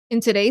In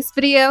today's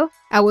video,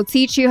 I will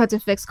teach you how to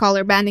fix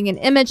color banding in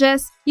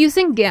images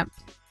using GIMP.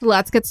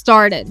 Let's get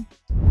started.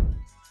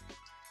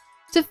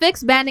 To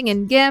fix banding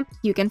in GIMP,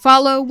 you can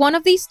follow one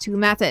of these two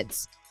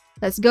methods.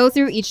 Let's go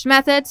through each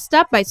method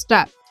step by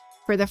step.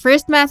 For the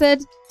first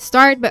method,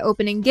 start by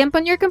opening GIMP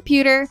on your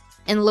computer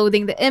and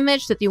loading the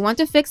image that you want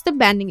to fix the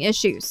banding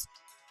issues.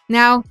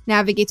 Now,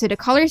 navigate to the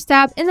Colors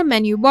tab in the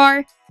menu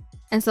bar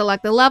and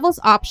select the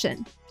Levels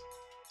option.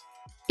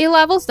 A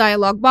Levels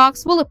dialog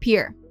box will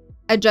appear.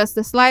 Adjust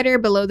the slider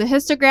below the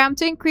histogram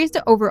to increase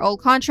the overall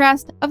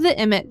contrast of the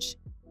image.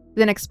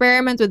 Then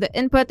experiment with the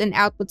input and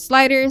output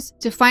sliders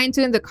to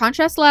fine-tune the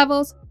contrast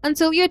levels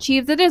until you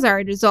achieve the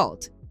desired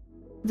result.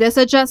 This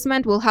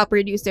adjustment will help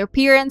reduce the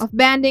appearance of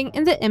banding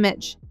in the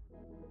image.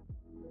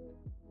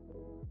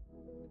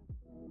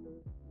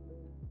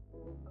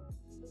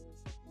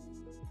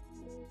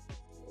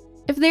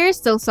 If there is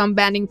still some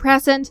banding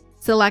present,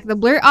 select the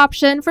Blur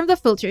option from the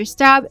Filters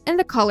tab in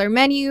the Color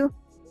menu,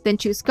 then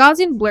choose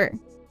Gaussian Blur.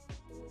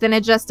 Then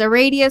adjust the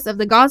radius of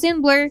the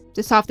Gaussian blur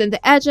to soften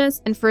the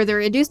edges and further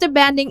reduce the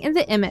banding in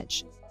the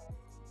image.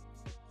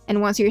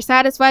 And once you're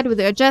satisfied with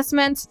the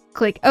adjustments,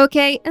 click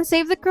OK and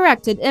save the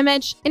corrected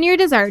image in your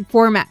desired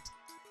format.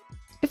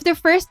 If the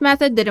first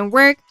method didn't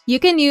work,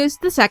 you can use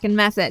the second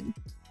method.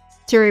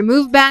 To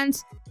remove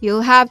bands,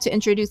 you'll have to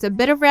introduce a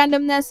bit of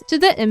randomness to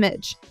the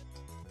image.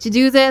 To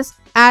do this,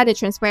 add a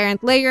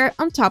transparent layer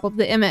on top of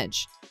the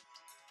image.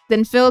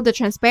 Then fill the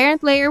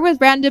transparent layer with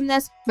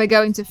randomness by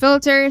going to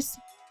Filters,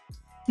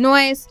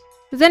 Noise,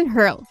 then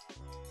Hurl.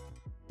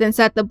 Then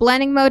set the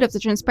blending mode of the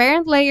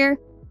transparent layer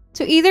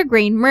to either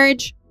Grain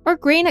Merge or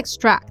Grain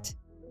Extract.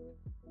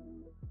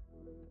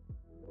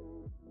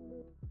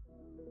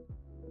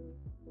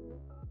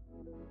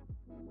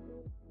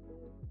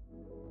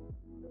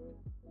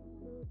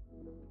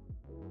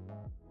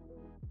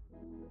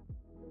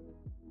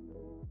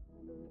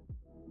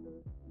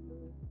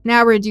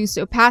 Now reduce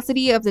the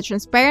opacity of the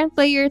transparent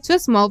layer to a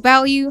small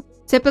value,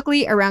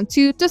 typically around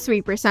 2 to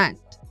 3%.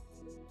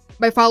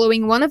 By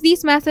following one of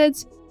these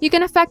methods, you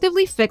can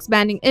effectively fix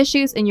banding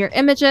issues in your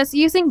images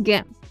using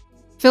GIMP.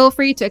 Feel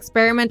free to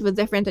experiment with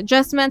different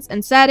adjustments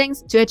and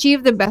settings to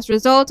achieve the best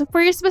result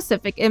for your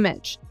specific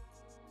image.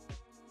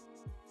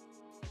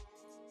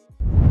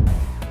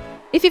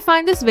 If you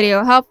find this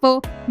video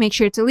helpful, make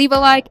sure to leave a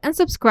like and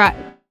subscribe.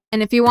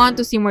 And if you want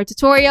to see more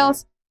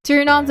tutorials,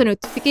 turn on the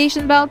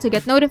notification bell to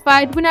get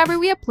notified whenever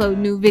we upload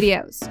new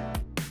videos.